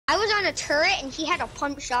I was on a turret and he had a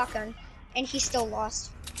pump shotgun and he still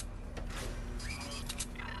lost.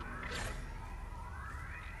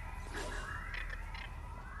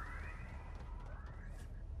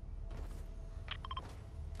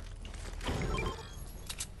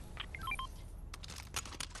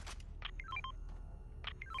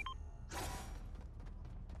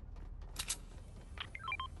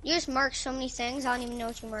 You just marked so many things, I don't even know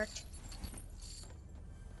what you marked.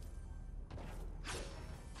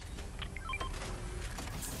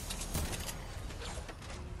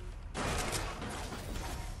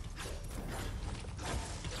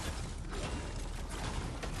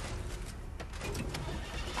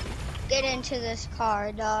 Get into this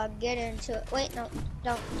car, dog. Get into it. Wait, no,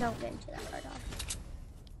 don't get into that car, dog.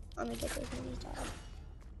 Let me get this minis, dog.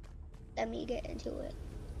 Let me get into it.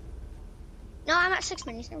 No, I'm at 6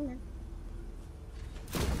 minis. Never mind.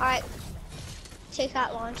 All right, take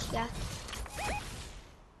that launch. Yeah.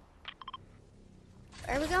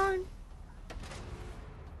 Where are we going?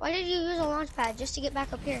 Why did you use a launch pad just to get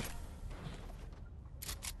back up here?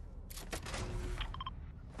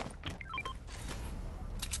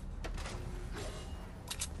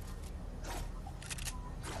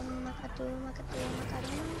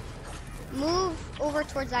 Move over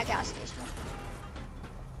towards that gas station.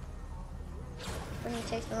 When you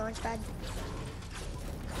take the launch pad.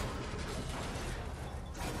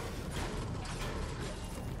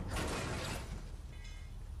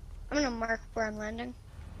 I'm gonna mark where I'm landing,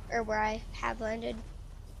 or where I have landed.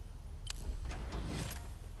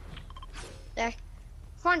 There.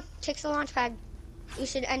 Come on, take the launch pad. You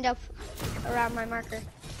should end up around my marker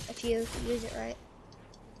if you use it right.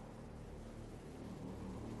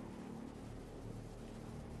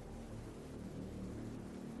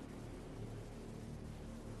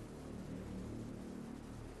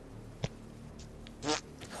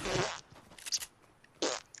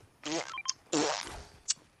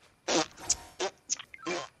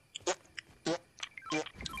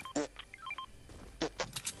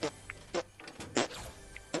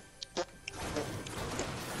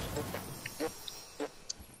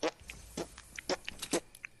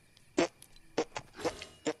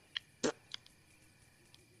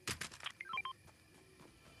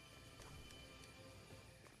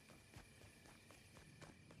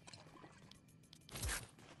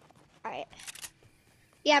 Alright.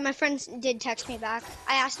 Yeah, my friends did text me back.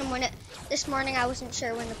 I asked him when this morning I wasn't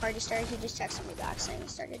sure when the party started. He just texted me back saying it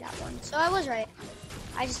started at 1. So I was right.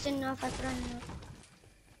 I just didn't know if I put on it.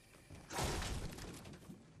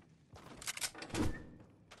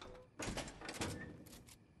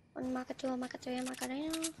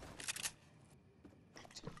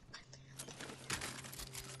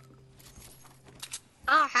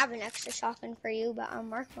 I'll have an extra shotgun for you, but I'll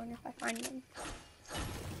mark one if I find one.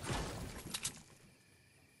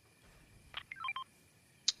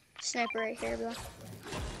 Sniper right here, bro. Are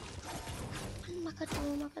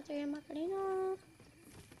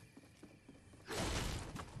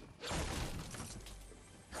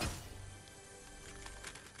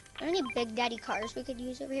there any Big Daddy cars we could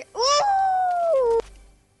use over here? Ooh!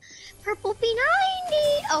 Purple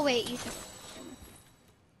P90! Oh wait, you took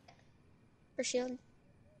for shield.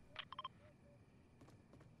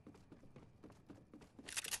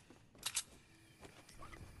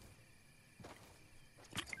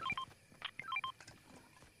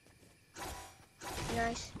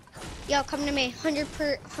 Nice. Yo, come to me.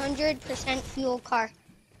 100% fuel car.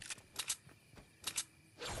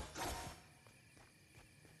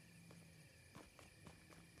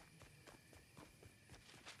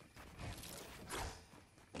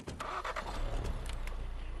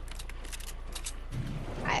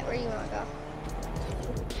 Alright, where you wanna go?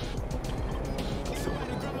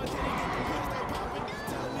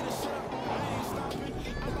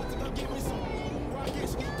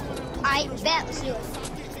 I bet, let's do it.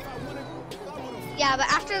 Yeah, but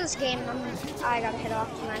after this game, I gotta head off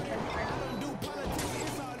to my friend's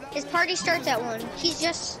party. His party starts at 1.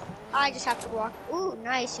 I just have to walk. Ooh,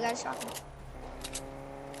 nice, you got a shotgun.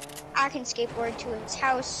 I can skateboard to his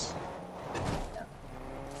house.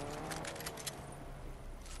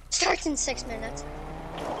 Starts in 6 minutes.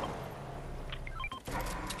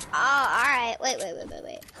 Oh, alright, wait.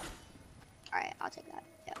 Alright, I'll take that,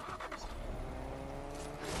 yeah.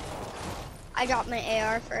 I dropped my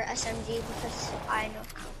AR for SMG because I know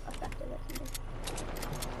how effective it can be.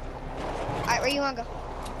 Alright, where you wanna go?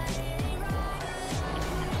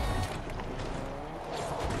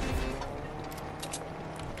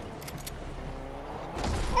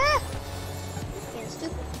 Ah! Being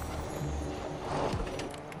stupid.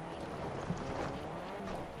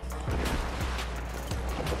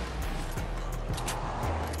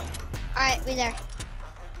 Get me there.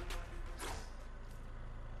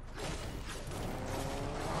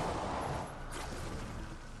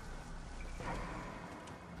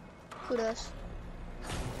 Kudos.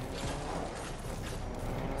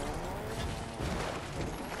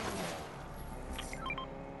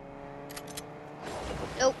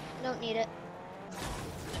 Nope, don't need it.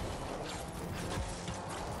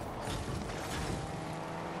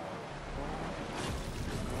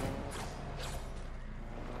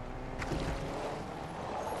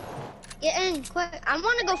 Get in, quick. I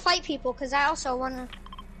want to go fight people because I also want to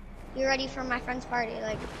be ready for my friend's party.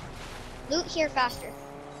 Like, loot here faster.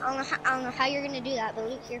 I don't know how you're going to do that, but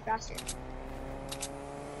loot here faster.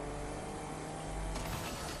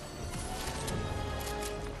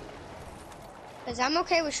 Because I'm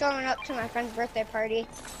okay with showing up to my friend's birthday party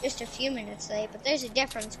just a few minutes late, but there's a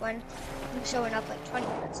difference when I'm showing up like 20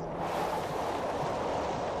 minutes late.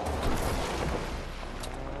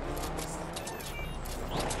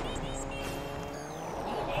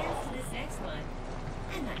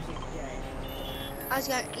 I was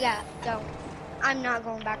gonna, yeah, don't. I'm not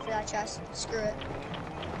going back for that chest. Screw it.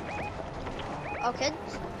 Oh, kids.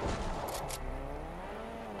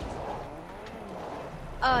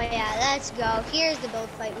 Oh yeah, let's go. Here's the build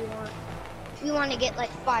fight we want. We want to get like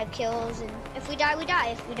 5 kills, and if we die, we die.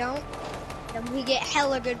 If we don't, then we get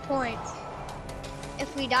hella good points.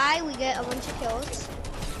 If we die, we get a bunch of kills.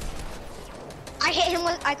 I hit him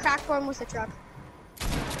with, I cracked for him with the truck.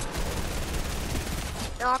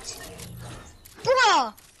 Knocked.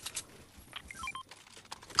 Bruh!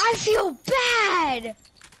 I feel bad!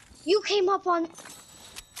 You came up on...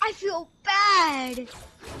 I feel bad!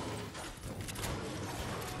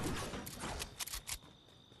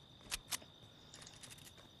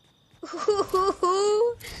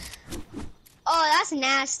 Oh, that's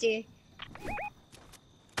nasty.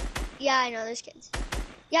 Yeah, I know, there's kids.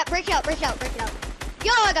 Yeah, break it out, break it out, break it out.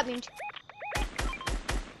 Yo, I got beamed.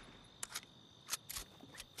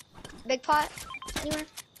 Big pot? Anywhere?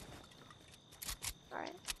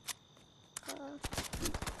 Alright.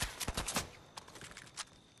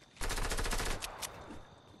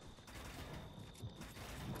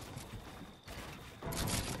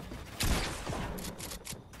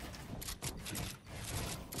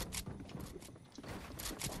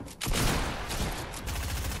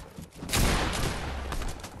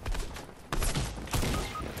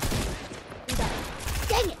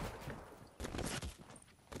 Dang it!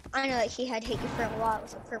 I know that he had hit you for a while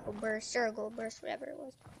with a purple burst or a gold burst, whatever it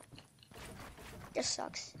was. Just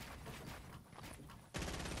sucks.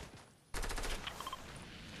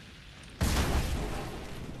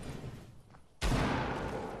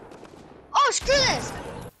 Oh, screw this!